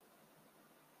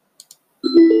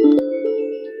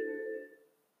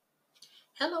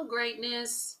Hello,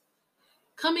 greatness.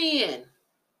 Come in.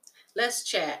 Let's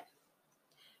chat.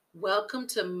 Welcome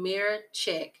to Mirror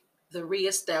Check, the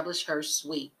Reestablish Her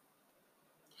Suite.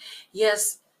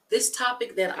 Yes, this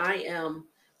topic that I am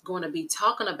going to be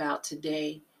talking about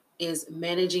today is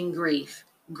managing grief,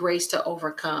 grace to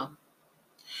overcome.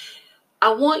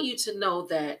 I want you to know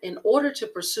that in order to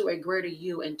pursue a greater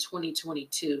you in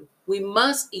 2022, we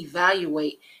must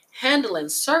evaluate handling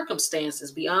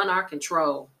circumstances beyond our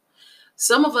control.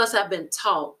 Some of us have been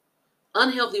taught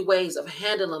unhealthy ways of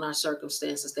handling our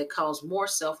circumstances that cause more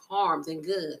self harm than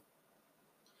good.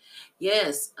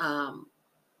 Yes,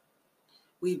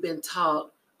 we've been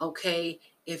taught, okay,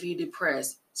 if you're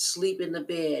depressed, sleep in the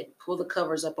bed, pull the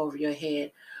covers up over your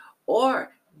head,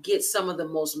 or get some of the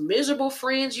most miserable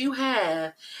friends you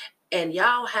have, and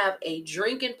y'all have a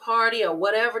drinking party or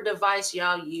whatever device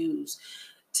y'all use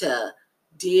to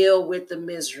deal with the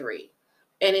misery.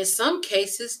 And in some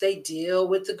cases, they deal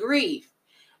with the grief.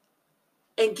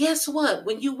 And guess what?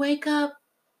 When you wake up,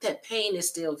 that pain is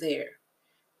still there.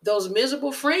 Those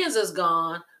miserable friends is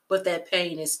gone, but that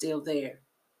pain is still there.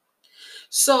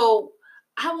 So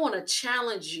I want to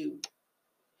challenge you,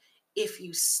 if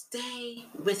you stay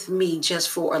with me just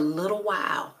for a little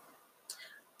while,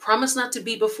 promise not to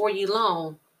be before you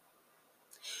long,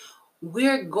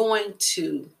 we're going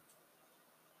to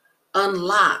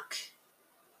unlock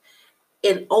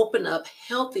and open up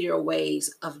healthier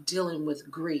ways of dealing with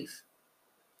grief.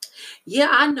 Yeah,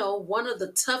 I know one of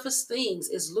the toughest things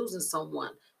is losing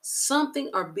someone, something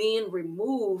or being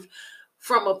removed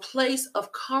from a place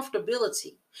of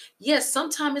comfortability. Yes,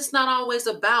 sometimes it's not always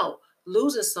about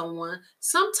losing someone.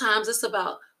 Sometimes it's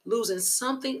about losing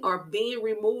something or being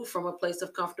removed from a place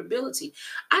of comfortability.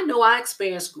 I know I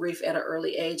experienced grief at an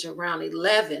early age, around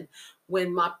 11,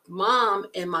 when my mom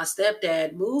and my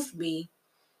stepdad moved me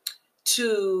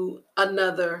to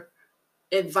another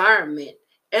environment.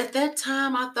 At that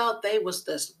time, I thought they was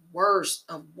the worst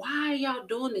of, why are y'all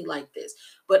doing me like this?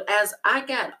 But as I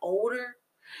got older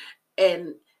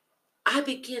and I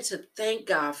began to thank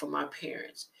God for my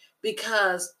parents,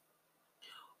 because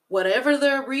whatever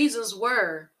their reasons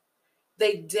were,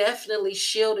 they definitely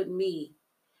shielded me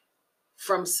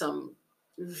from some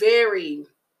very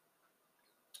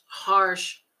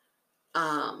harsh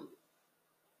um,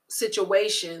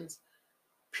 situations,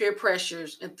 peer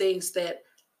pressures, and things that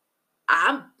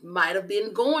I might have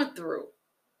been going through.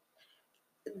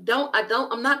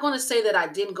 I'm not going to say that I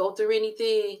didn't go through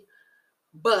anything,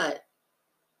 but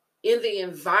in the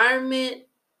environment,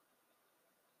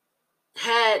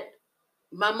 had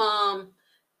my mom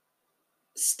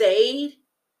stayed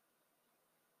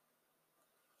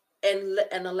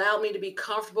and allowed me to be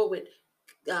comfortable with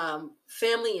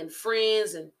family and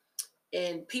friends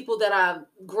and people that I've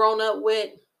grown up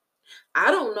with,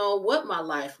 I don't know what my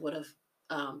life would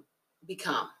have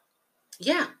become.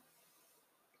 Yeah.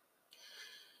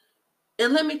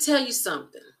 And let me tell you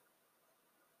something,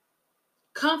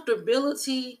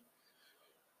 comfortability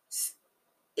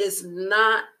is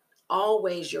not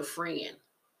always your friend.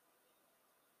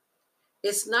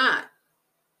 It's not.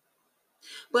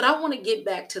 But I want to get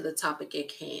back to the topic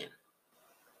at hand,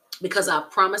 because I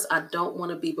promise I don't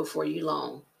want to be before you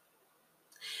long.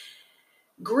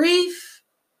 Grief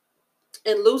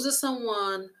and losing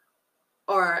someone,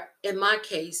 or in my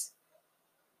case,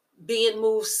 being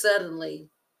moved suddenly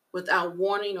without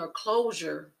warning or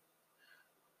closure,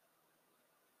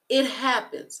 it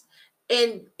happens.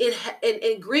 And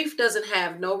grief doesn't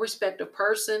have no respect of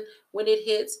person when it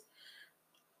hits.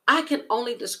 I can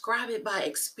only describe it by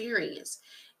experience.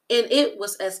 And it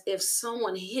was as if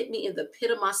someone hit me in the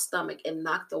pit of my stomach and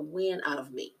knocked the wind out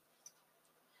of me.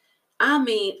 I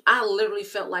mean, I literally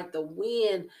felt like the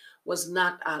wind was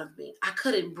knocked out of me. I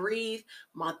couldn't breathe.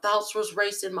 My thoughts was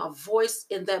racing. My voice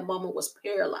in that moment was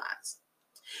paralyzed.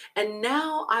 And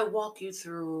now I walk you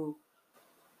through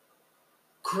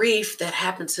grief that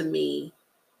happened to me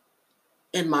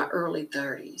in my early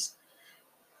 30s,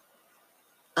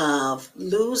 of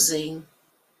losing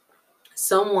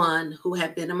someone who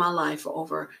had been in my life for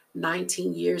over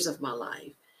 19 years of my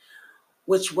life,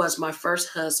 which was my first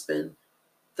husband,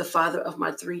 the father of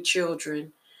my three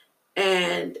children.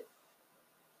 And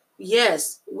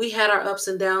yes, we had our ups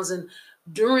and downs. And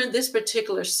during this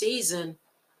particular season,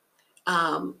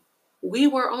 um, we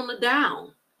were on the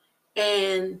down.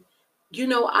 And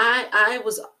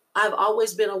I've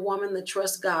always been a woman that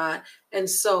trusts God, and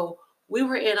so we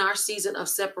were in our season of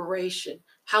separation.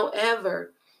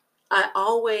 However, I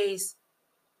always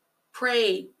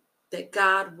prayed that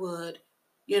God would,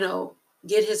 you know,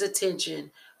 get his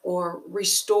attention or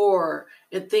restore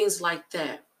and things like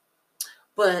that.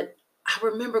 But I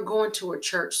remember going to a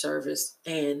church service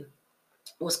and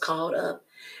was called up,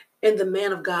 and the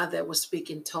man of God that was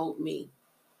speaking told me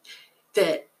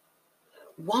that,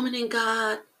 woman in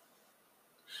God,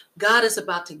 God is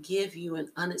about to give you an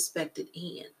unexpected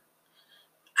end.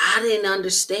 I didn't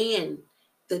understand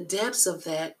the depths of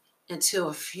that until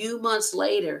a few months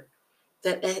later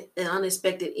that an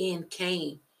unexpected end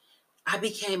came. I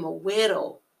became a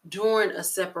widow during a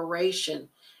separation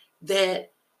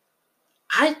that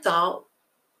I thought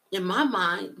in my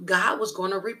mind God was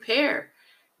going to repair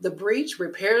the breach,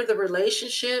 repair the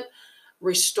relationship,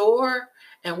 restore,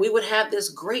 and we would have this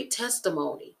great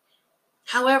testimony.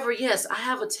 However, yes, I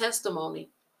have a testimony,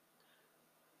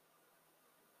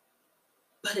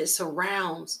 but it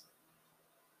surrounds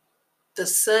the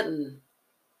sudden,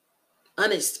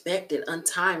 unexpected,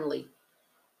 untimely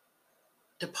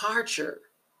departure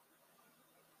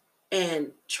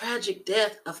and tragic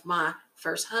death of my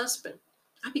first husband.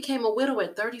 I became a widow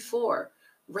at 34,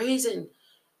 raising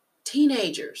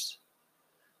teenagers.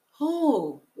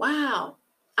 Oh, wow.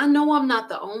 I know I'm not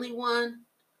the only one,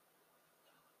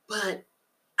 but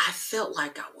I felt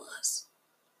like I was.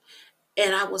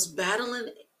 And I was battling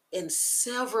in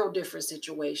several different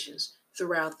situations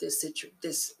throughout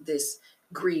this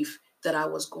grief that I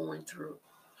was going through.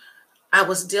 I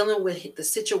was dealing with the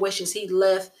situations he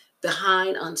left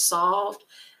behind unsolved,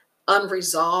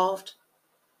 unresolved,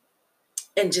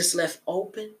 and just left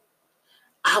open.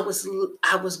 I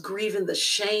was grieving the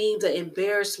shame, the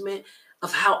embarrassment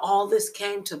of how all this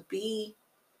came to be.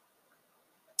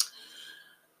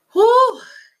 Whew,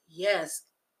 yes,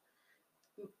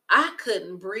 I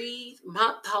couldn't breathe.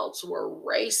 My thoughts were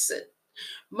racing.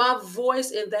 My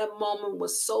voice in that moment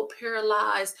was so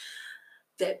paralyzed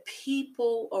that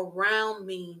people around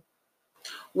me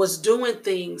was doing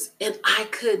things and I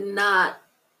could not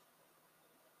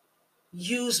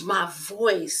use my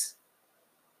voice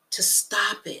to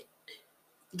stop it.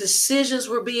 Decisions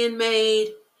were being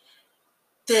made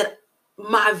that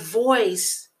my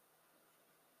voice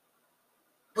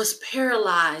was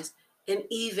paralyzed and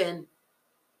even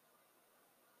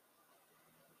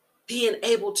being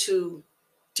able to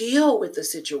deal with the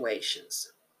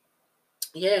situations.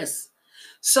 Yes.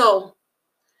 So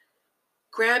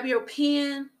grab your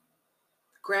pen,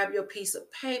 grab your piece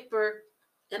of paper,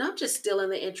 and I'm just still in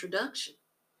the introduction.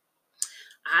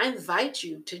 I invite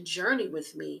you to journey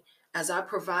with me as I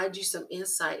provide you some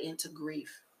insight into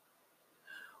grief.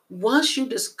 Once you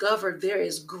discover there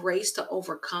is grace to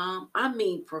overcome, I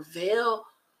mean prevail,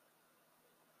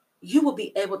 you will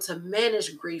be able to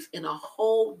manage grief in a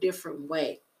whole different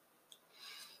way.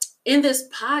 In this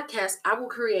podcast, I will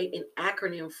create an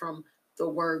acronym from the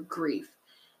word grief.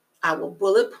 I will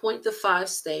bullet point the 5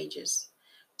 stages,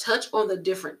 touch on the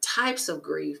different types of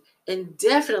grief, and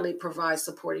definitely provide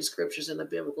supporting scriptures and a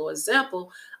biblical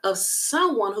example of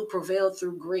someone who prevailed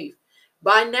through grief.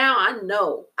 By now, I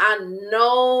know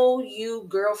you,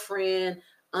 girlfriend,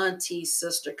 auntie,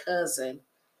 sister, cousin,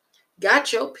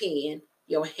 got your pen,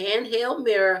 your handheld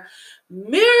mirror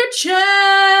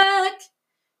check,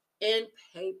 and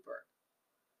paper.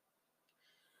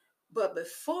 But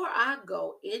before I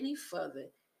go any further,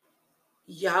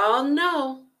 y'all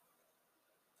know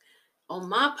on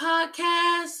my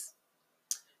podcast,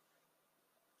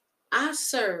 I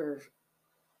serve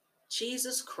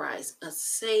Jesus Christ, a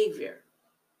Savior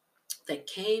that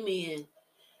came in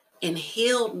and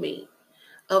healed me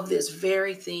of this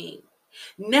very thing.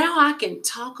 Now I can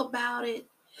talk about it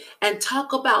and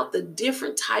talk about the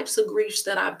different types of griefs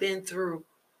that I've been through.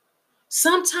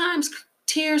 Sometimes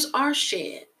tears are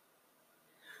shed,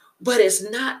 but it's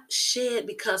not shed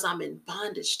because I'm in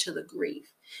bondage to the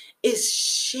grief. It's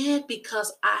shed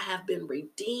because I have been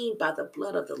redeemed by the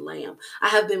blood of the Lamb. I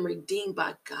have been redeemed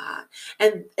by God.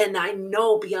 And I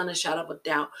know beyond a shadow of a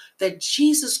doubt that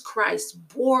Jesus Christ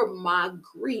bore my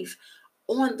grief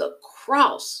on the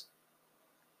cross.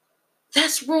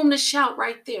 That's room to shout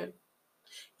right there.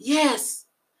 Yes.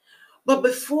 But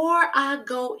before I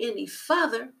go any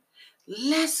further,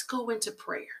 let's go into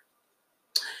prayer.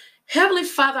 Heavenly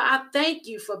Father, I thank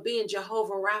you for being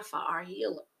Jehovah Rapha, our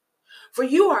healer. For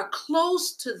you are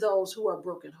close to those who are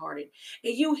brokenhearted,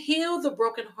 and you heal the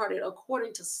brokenhearted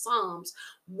according to Psalms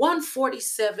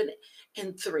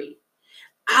 147:3.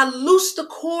 I loose the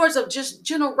cords of just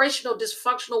generational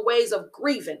dysfunctional ways of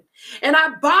grieving, and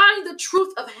I bind the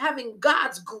truth of having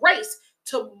God's grace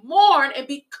to mourn and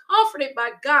be comforted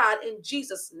by God in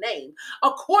Jesus' name,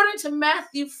 according to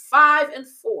Matthew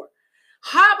 5:4.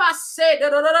 Haba said,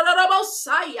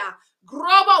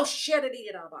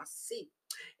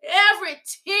 every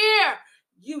tear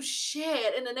you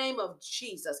shed in the name of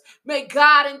Jesus, may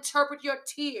God interpret your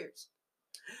tears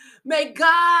May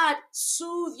God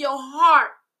soothe your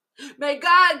heart. May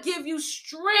God give you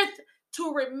strength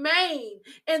to remain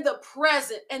in the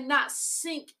present and not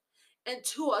sink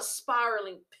into a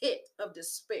spiraling pit of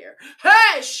despair.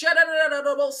 Hey,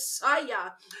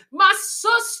 Messiah, my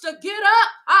sister, get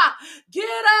up, get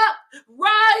up,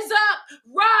 rise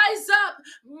up,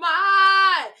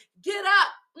 my, get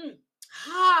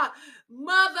up,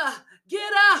 mother,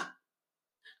 get up.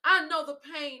 I know the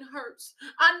pain hurts.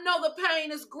 I know the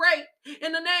pain is great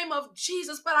in the name of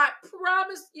Jesus, but I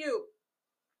promise you,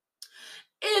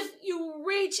 if you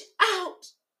reach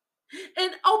out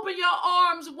and open your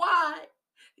arms wide,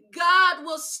 God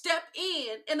will step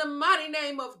in the mighty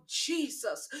name of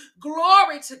Jesus.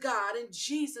 Glory to God in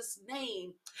Jesus'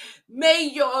 name. May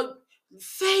your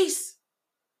face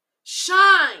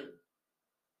shine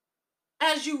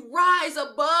as you rise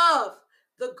above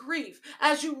the grief,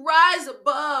 as you rise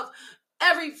above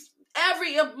every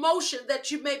emotion that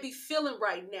you may be feeling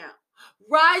right now.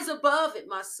 Rise above it,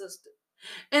 my sister.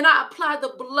 And I apply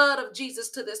the blood of Jesus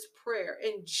to this prayer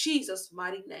in Jesus'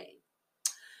 mighty name.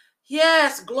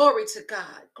 Yes, glory to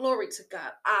God. Glory to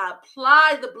God. I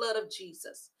apply the blood of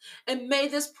Jesus. And may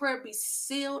this prayer be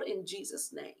sealed in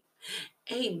Jesus' name.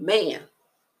 Amen.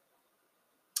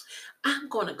 I'm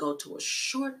going to go to a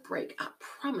short break. I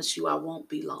promise you I won't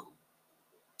be long.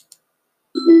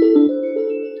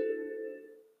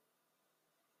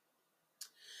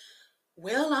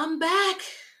 Well, I'm back.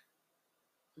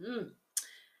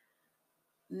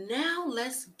 Now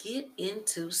let's get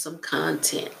into some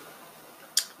content.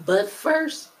 But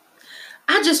first,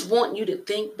 I just want you to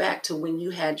think back to when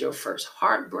you had your first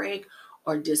heartbreak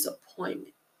or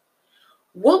disappointment.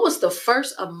 What was the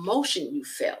first emotion you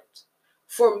felt?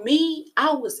 For me,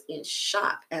 I was in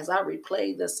shock as I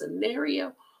replayed the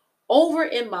scenario over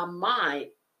in my mind.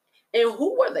 And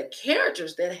who were the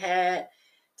characters that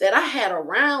I had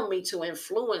around me to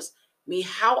influence me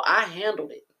how I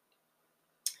handled it?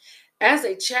 As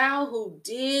a child who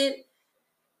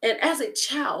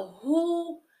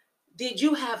did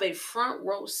you have a front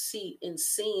row seat in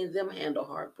seeing them handle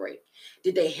heartbreak?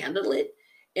 Did they handle it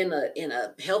in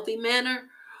a healthy manner?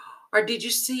 Or did you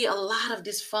see a lot of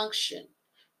dysfunction,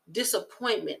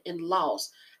 disappointment, and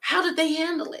loss? How did they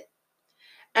handle it?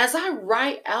 As I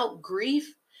write out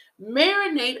grief,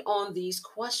 marinate on these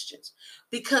questions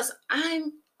because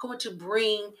I'm going to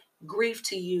bring grief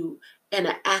to you in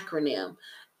an acronym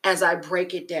as I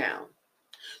break it down.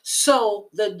 So,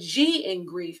 the G in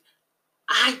grief,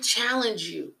 I challenge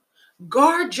you.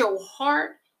 Guard your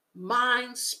heart,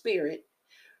 mind, spirit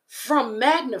from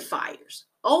magnifiers.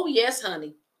 Oh, yes,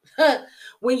 honey.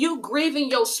 When you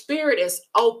grieving, your spirit is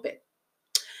open.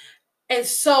 And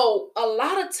so a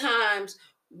lot of times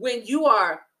when you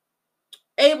are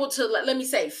able to, let me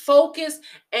say, focus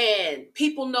and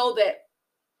people know that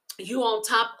you on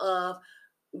top of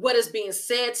what is being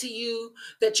said to you,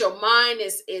 that your mind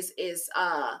is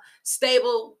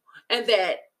stable, and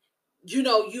that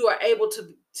you are able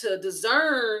to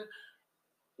discern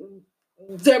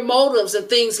their motives and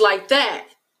things like that,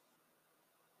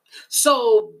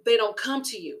 so they don't come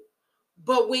to you.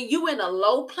 But when you in a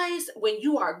low place, when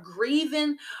you are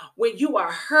grieving, when you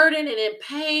are hurting and in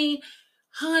pain,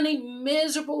 honey,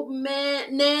 miserable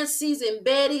man Nancy's and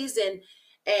Betty's and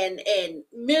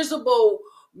miserable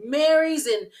Mary's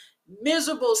and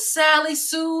miserable Sally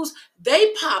Sue's,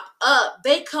 they pop up.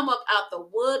 They come up out the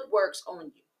woodworks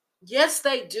on you. Yes,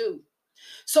 they do.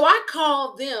 So I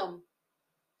call them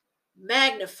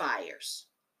magnifiers.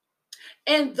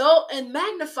 And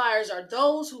magnifiers are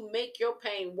those who make your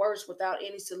pain worse without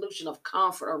any solution of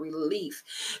comfort or relief.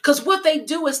 Because what they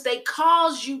do is they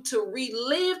cause you to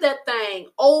relive that thing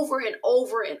over and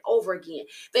over and over again.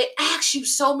 They ask you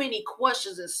so many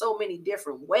questions in so many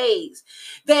different ways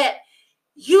that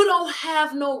you don't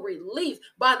have no relief.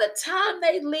 By the time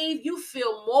they leave, you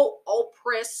feel more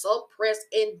oppressed, suppressed,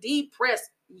 and depressed.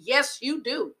 Yes, you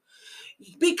do.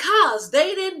 Because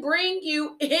they didn't bring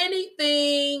you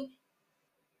anything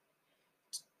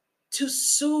to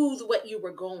soothe what you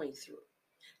were going through.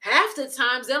 Half the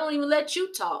times they don't even let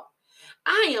you talk.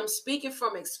 I am speaking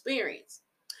from experience.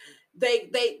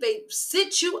 They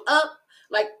sit you up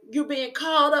like you're being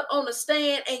called up on the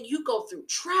stand, and you go through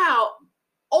trial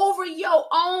over your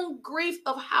own grief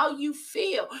of how you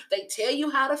feel. They tell you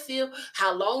how to feel,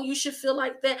 how long you should feel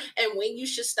like that, and when you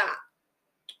should stop.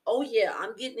 Oh yeah,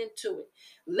 I'm getting into it.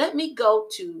 Let me go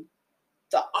to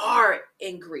the R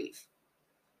in grief.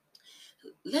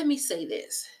 Let me say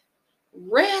this.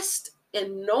 Rest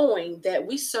in knowing that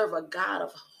we serve a God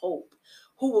of hope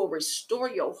who will restore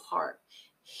your heart,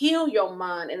 heal your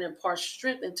mind, and impart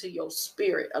strength into your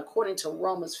spirit, according to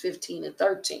Romans 15 and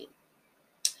 13.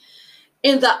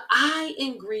 And the I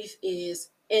in grief is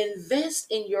invest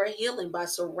in your healing by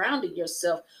surrounding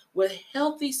yourself with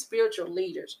healthy spiritual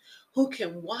leaders who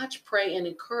can watch, pray, and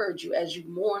encourage you as you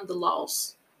mourn the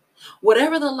loss,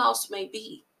 whatever the loss may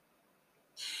be.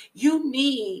 You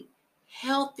need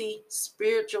healthy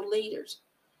spiritual leaders.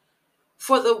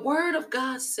 For the word of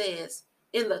God says,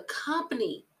 in the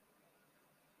company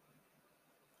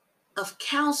of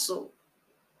counsel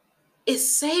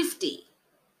is safety.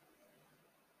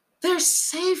 There's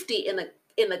safety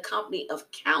in the company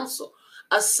of counsel,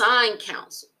 assigned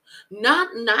counsel,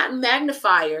 not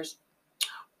magnifiers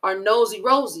or nosy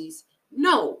rosies.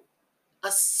 No,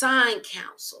 assigned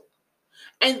counsel.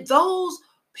 And those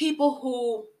people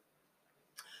who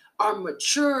are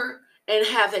mature and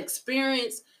have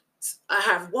experience,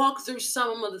 have walked through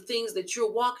some of the things that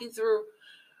you're walking through,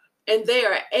 and they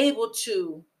are able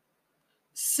to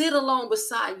sit along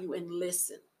beside you and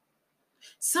listen.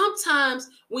 Sometimes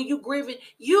when you're grieving,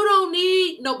 you don't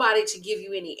need nobody to give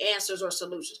you any answers or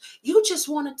solutions. You just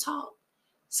want to talk.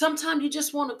 Sometimes you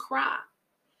just want to cry.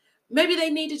 Maybe they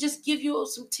need to just give you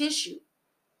some tissue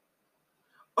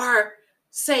or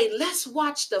say, let's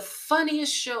watch the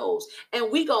funniest shows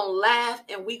and we gonna laugh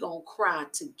and we gonna cry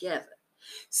together.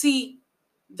 See,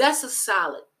 that's a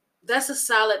solid. That's a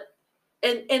solid.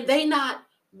 And they not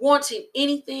wanting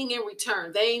anything in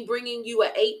return. They ain't bringing you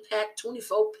an 8-pack,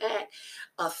 24-pack,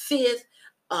 a fifth,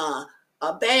 a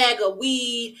bag of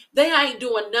weed. They ain't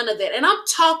doing none of that. And I'm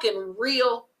talking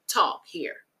real talk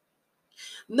here.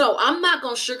 No, I'm not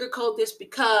going to sugarcoat this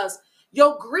because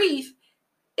your grief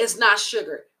is not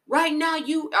sugar. Right now,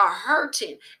 you are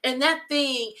hurting, and that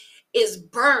thing is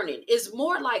burning. It's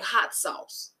more like hot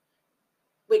sauce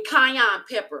with cayenne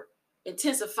pepper,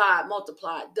 intensified,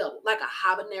 multiplied, double, like a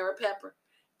habanero pepper.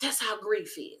 That's how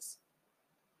grief is.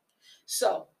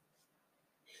 So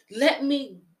let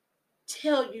me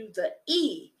tell you the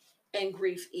E in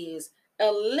grief is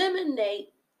eliminate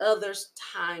others'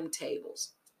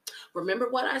 timetables. Remember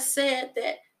what I said,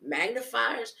 that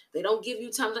magnifiers, they don't give you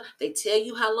time. They tell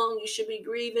you how long you should be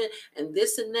grieving and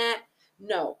this and that.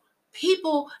 No,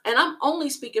 people, and I'm only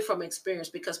speaking from experience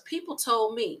because people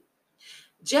told me,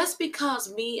 just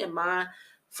because me and my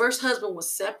first husband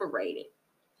was separated,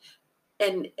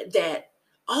 and that,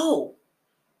 oh,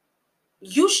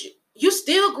 you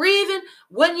still grieving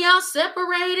when y'all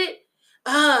separated?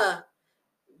 Uh,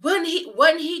 wasn't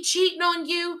he cheating on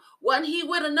you? Wasn't he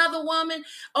with another woman?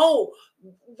 Oh,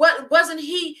 what wasn't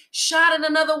he shot in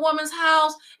another woman's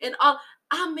house? And all,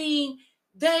 I mean,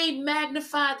 they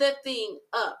magnified that thing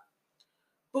up.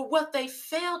 But what they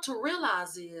failed to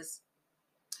realize is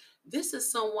this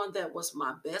is someone that was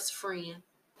my best friend.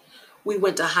 We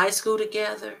went to high school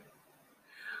together.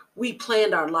 We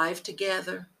planned our life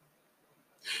together.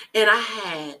 And I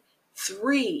had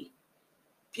 3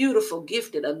 beautiful,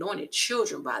 gifted, anointed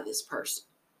children by this person.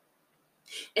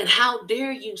 And how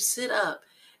dare you sit up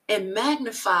and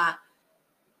magnify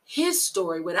his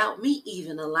story without me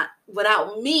even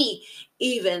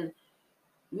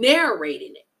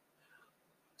narrating it.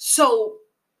 So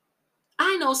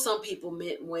I know some people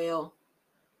meant well,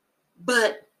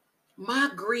 but my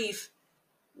grief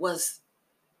was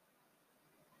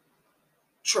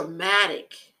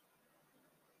traumatic.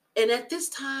 And at this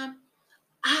time,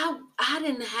 I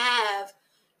didn't have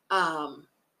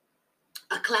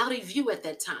a cloudy view at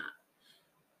that time.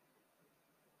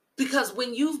 Because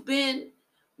when you've been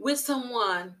with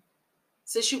someone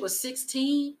since you were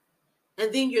 16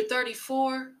 and then you're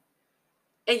 34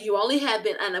 and you only have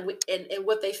been, and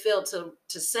what they failed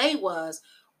to say was,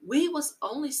 we was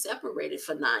only separated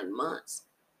for 9 months.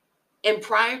 And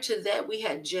prior to that, we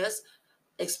had just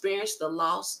experienced the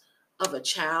loss of a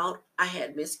child. I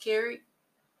had miscarried.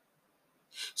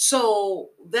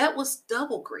 So that was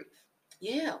double grief.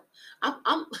 Yeah.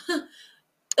 I'm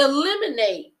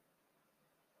eliminate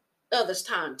others'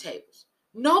 timetables.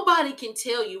 Nobody can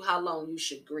tell you how long you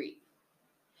should grieve.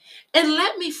 And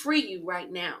let me free you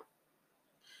right now.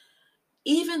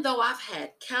 Even though I've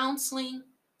had counseling,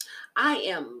 I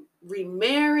am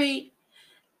remarried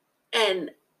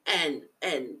and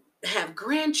and have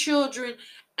grandchildren,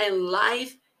 and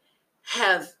life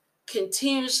have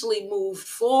continuously moved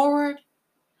forward.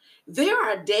 There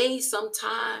are days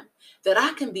sometime that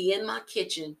I can be in my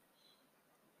kitchen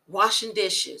washing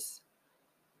dishes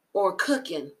or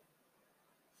cooking,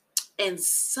 and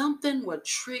something would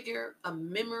trigger a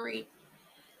memory,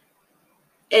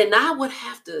 and I would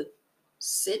have to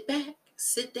sit back,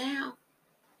 sit down.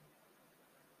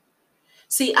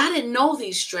 See, I didn't know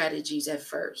these strategies at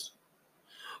first,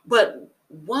 but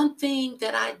one thing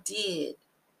that I did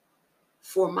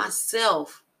for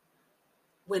myself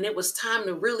when it was time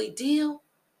to really deal,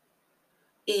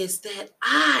 is that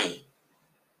I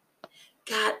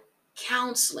got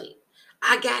counseling.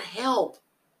 I got help.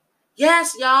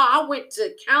 Yes, y'all, I went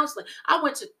to counseling. I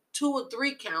went to 2 or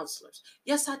 3 counselors.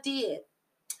 Yes, I did.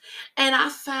 And I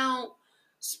found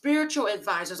spiritual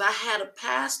advisors. I had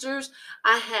pastors.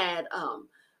 I had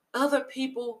other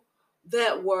people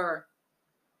that were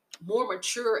more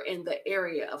mature in the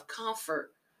area of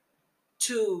comfort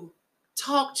to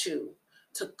talk to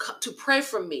pray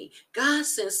for me. God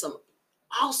sent some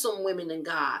awesome women in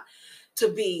God to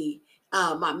be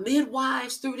my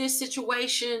midwives through this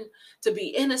situation, to be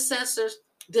intercessors.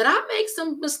 Did I make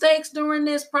some mistakes during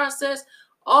this process?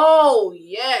 Oh,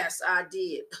 yes, I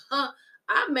did.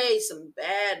 I made some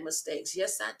bad mistakes.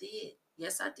 Yes, I did.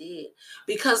 Yes, I did.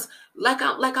 Because like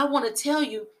I want to tell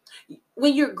you,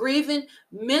 when you're grieving,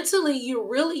 mentally you're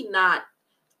really not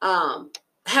um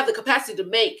have the capacity to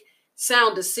make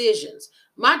sound decisions.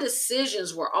 My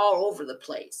decisions were all over the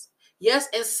place. Yes,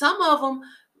 and some of them,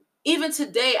 even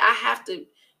today, I have to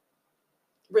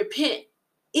repent.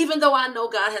 Even though I know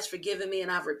God has forgiven me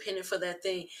and I've repented for that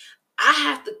thing, I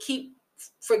have to keep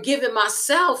forgiving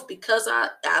myself because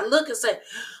I look and say,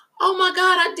 oh my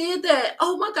God, I did that.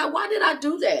 Oh my God, why did I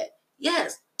do that?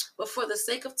 Yes, but for the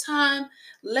sake of time,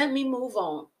 let me move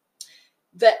on.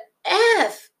 The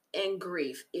F in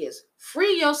grief is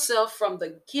free yourself from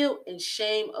the guilt and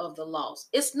shame of the loss.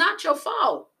 It's not your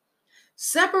fault.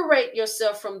 Separate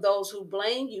yourself from those who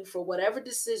blame you for whatever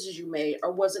decisions you made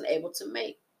or wasn't able to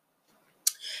make.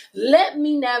 Let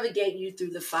me navigate you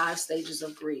through the 5 stages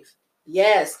of grief.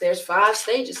 Yes, there's 5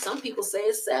 stages. Some people say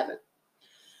it's 7.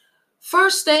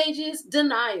 First stage is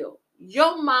denial.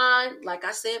 Your mind, like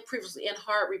I said previously, in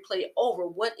heart replay over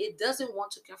what it doesn't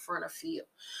want to confront or feel.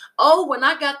 Oh, when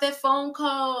I got that phone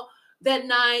call that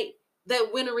night, that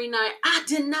wintry night, I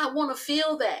did not want to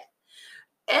feel that.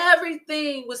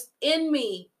 Everything was in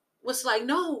me was like,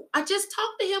 no, I just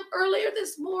talked to him earlier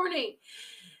this morning.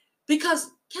 Because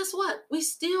guess what? We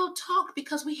still talked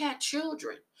because we had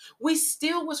children. We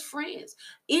still was friends.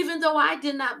 Even though I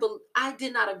did not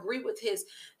agree with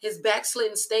his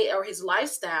backslidden state or his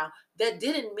lifestyle, that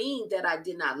didn't mean that I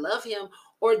did not love him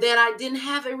or that I didn't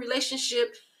have a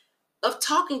relationship of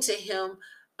talking to him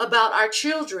about our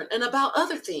children and about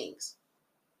other things.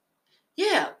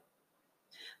 Yeah,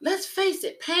 let's face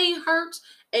it, pain hurts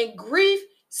and grief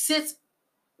sits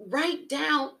right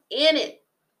down in it.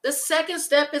 The second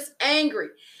step is angry.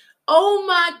 Oh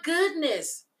my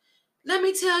goodness. Let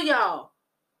me tell y'all,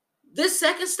 this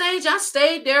second stage, I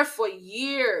stayed there for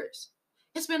years.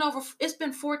 It's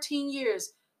been 14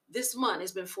 years this month.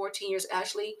 It's been 14 years.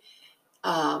 Actually,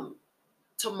 um,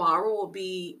 tomorrow will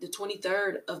be the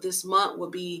 23rd of this month,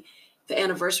 will be the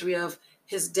anniversary of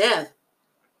his death.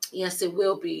 Yes, it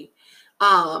will be.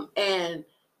 And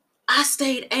I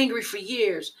stayed angry for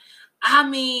years. I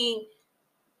mean,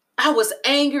 I was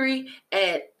angry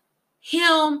at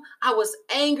him. I was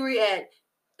angry at,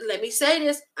 let me say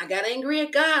this, I got angry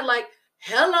at God. Like,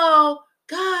 hello,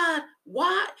 God,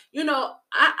 why?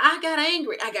 I got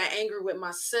angry. I got angry with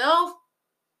myself.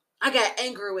 I got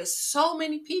angry with so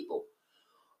many people.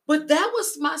 But that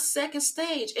was my second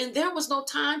stage, and there was no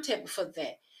timetable for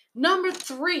that. Number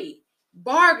 3,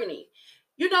 bargaining.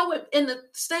 In the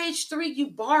stage 3,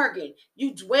 you bargain,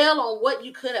 you dwell on what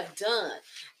you could have done.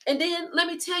 And then let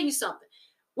me tell you something.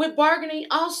 With bargaining,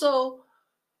 also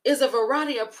is a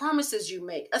variety of promises you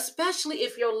make, especially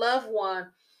if your loved one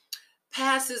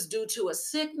passes due to a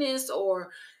sickness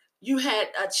or you had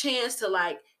a chance to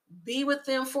like be with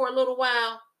them for a little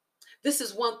while. This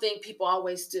is one thing people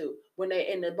always do when they're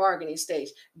in the bargaining stage.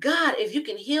 God, if you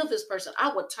can heal this person,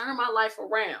 I will turn my life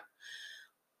around.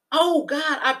 Oh,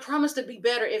 God, I promise to be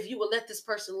better if you will let this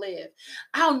person live.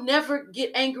 I'll never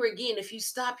get angry again if you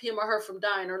stop him or her from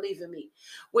dying or leaving me.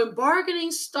 When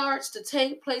bargaining starts to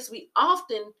take place, we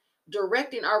often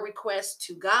directing our requests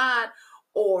to God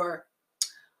or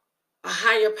a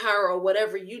higher power or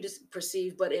whatever you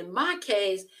perceive. But in my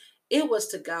case, it was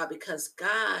to God because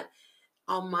God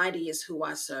Almighty is who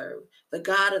I serve, the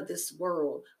God of this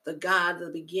world, the God of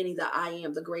the beginning, the I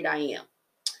am, the great I am.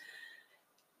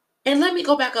 And let me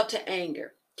go back up to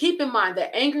anger. Keep in mind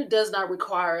that anger does not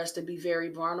require us to be very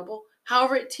vulnerable.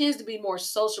 However, it tends to be more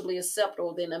socially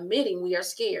acceptable than admitting we are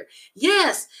scared.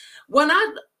 Yes, when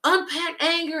I unpacked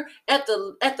anger at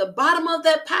the bottom of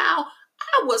that pile,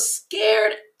 I was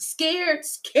scared, scared,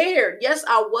 scared. Yes,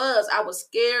 I was. I was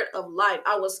scared of life.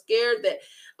 I was scared that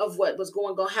of what was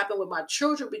going to happen with my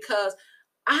children because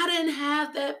I didn't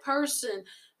have that person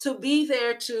to be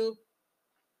there to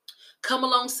come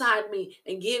alongside me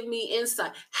and give me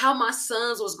insight how my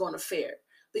sons was going to fare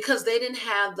because they didn't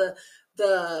have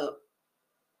the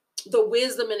the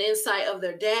wisdom and insight of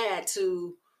their dad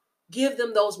to give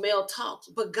them those male talks.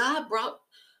 But God brought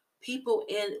people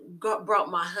in, God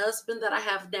brought my husband that I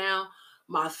have now,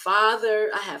 my father.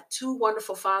 I have two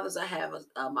wonderful fathers. I have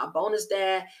my bonus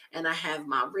dad, and I have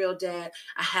my real dad.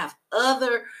 I have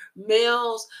other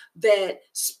males that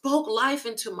spoke life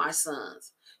into my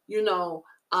sons,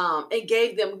 and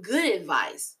gave them good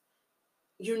advice,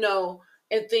 you know,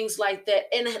 and things like that,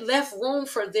 and left room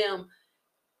for them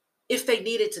if they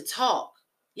needed to talk.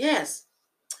 Yes.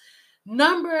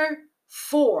 Number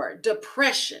 4,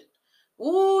 depression.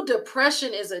 Ooh,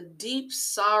 depression is a deep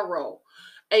sorrow,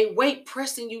 a weight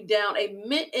pressing you down.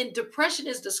 And depression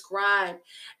is described,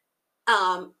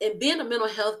 in being a mental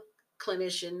health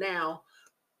clinician now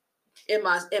in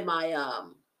my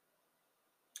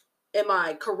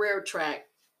career track.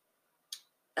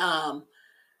 Um,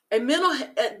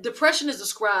 Depression is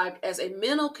described as a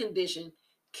mental condition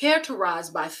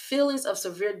characterized by feelings of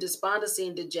severe despondency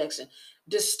and dejection,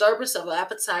 disturbance of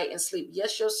appetite and sleep.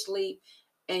 Yes, your sleep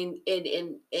and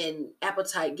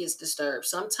appetite gets disturbed.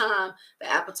 Sometimes the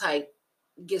appetite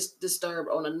gets disturbed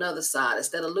on another side.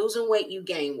 Instead of losing weight, you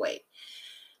gain weight.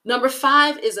 Number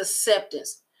 5 is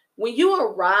acceptance. When you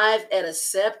arrive at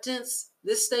acceptance,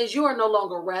 this stage, you are no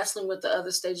longer wrestling with the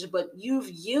other stages, but you've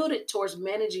yielded towards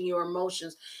managing your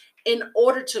emotions in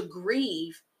order to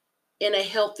grieve in a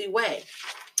healthy way.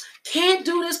 Can't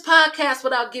do this podcast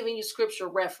without giving you scripture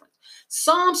reference.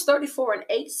 Psalms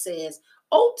 34:8 says,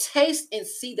 "Oh, taste and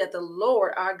see that the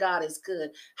Lord our God is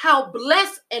good. How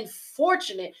blessed and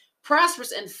fortunate,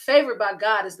 prosperous and favored by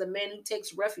God is the man who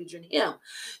takes refuge in him."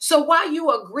 So while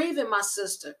you are grieving, my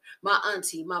sister, my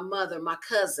auntie, my mother, my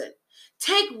cousin,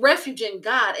 take refuge in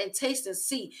God and taste and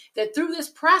see that through this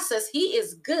process, he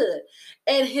is good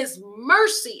and his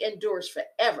mercy endures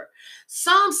forever.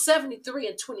 Psalm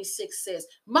 73:26 says,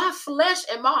 "My flesh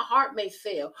and my heart may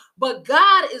fail, but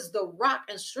God is the rock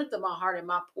and strength of my heart and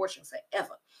my portion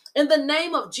forever." In the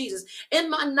name of Jesus, in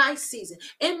my night season,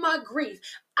 in my grief,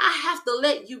 I have to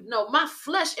let you know my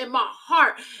flesh and my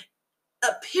heart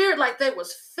appeared like they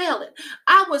was failing.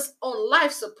 I was on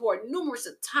life support numerous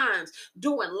of times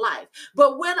doing life.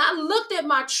 But when I looked at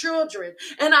my children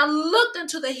and I looked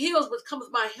into the hills which comes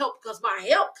my help, because my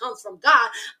help comes from God,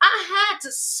 I had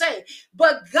to say,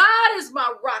 but God is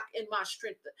my rock and my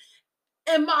strength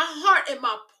and my heart and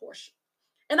my portion.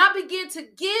 And I began to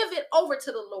give it over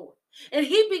to the Lord. And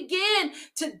he began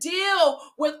to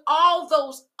deal with all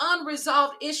those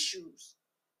unresolved issues.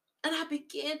 And I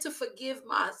began to forgive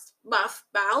my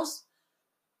spouse,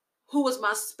 who was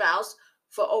my spouse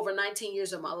for over 19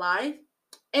 years of my life,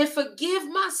 and forgive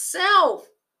myself.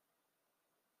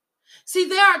 See,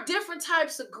 there are different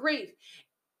types of grief.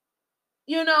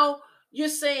 You're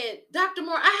saying, "Dr.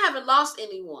 Moore, I haven't lost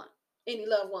anyone, any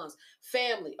loved ones,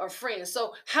 family, or friends.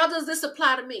 So how does this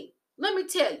apply to me?" Let me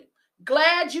tell you.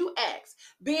 Glad you asked.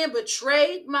 Being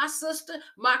betrayed, my sister,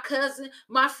 my cousin,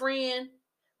 my friend,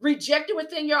 rejected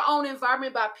within your own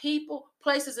environment by people,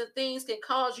 places, and things can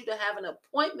cause you to have an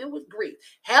appointment with grief.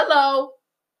 Hello.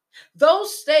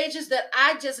 Those stages that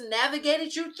I just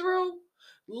navigated you through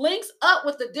links up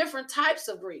with the different types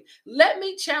of grief. Let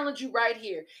me challenge you right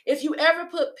here. If you ever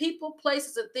put people,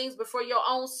 places, and things before your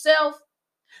own self,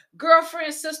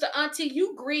 girlfriend, sister, auntie,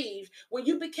 you grieved when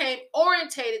you became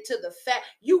orientated to the fact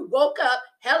you woke up.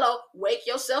 Hello, wake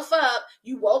yourself up.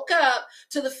 You woke up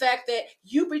to the fact that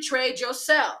you betrayed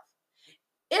yourself.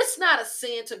 It's not a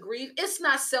sin to grieve. It's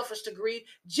not selfish to grieve.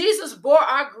 Jesus bore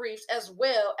our griefs as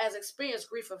well as experienced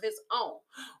grief of his own.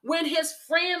 When his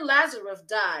friend Lazarus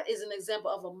died is an example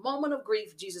of a moment of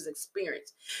grief Jesus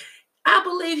experienced. I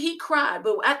believe he cried,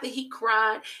 but after he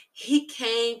cried, he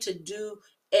came to do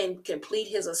and complete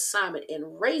his assignment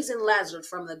in raising Lazarus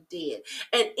from the dead.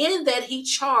 And in that he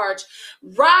charged,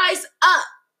 "Rise up,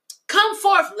 come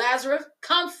forth, Lazarus,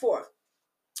 come forth."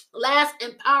 Last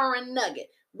empowering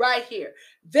nugget right here.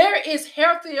 There is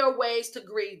healthier ways to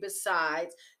grieve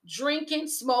besides drinking,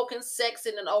 smoking,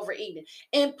 sexing, and overeating.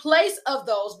 In place of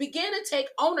those, begin to take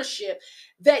ownership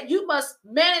that you must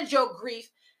manage your grief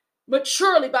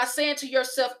maturely by saying to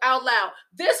yourself out loud,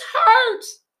 "This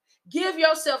hurts." Give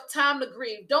yourself time to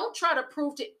grieve. Don't try to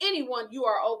prove to anyone you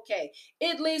are okay.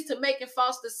 It leads to making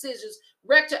false decisions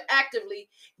retroactively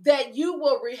that you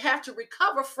will have to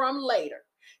recover from later.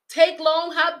 Take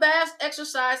long hot baths,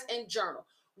 exercise, and journal.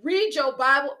 Read your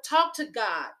Bible, talk to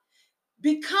God.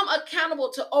 Become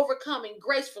accountable to overcoming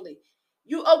gracefully.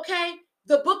 You okay?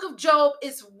 The book of Job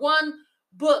is one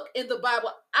book in the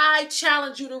Bible. I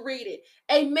challenge you to read it.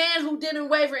 A man who didn't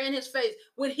waver in his faith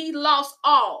when he lost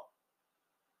all.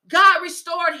 God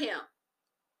restored him.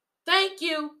 Thank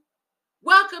you.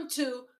 Welcome to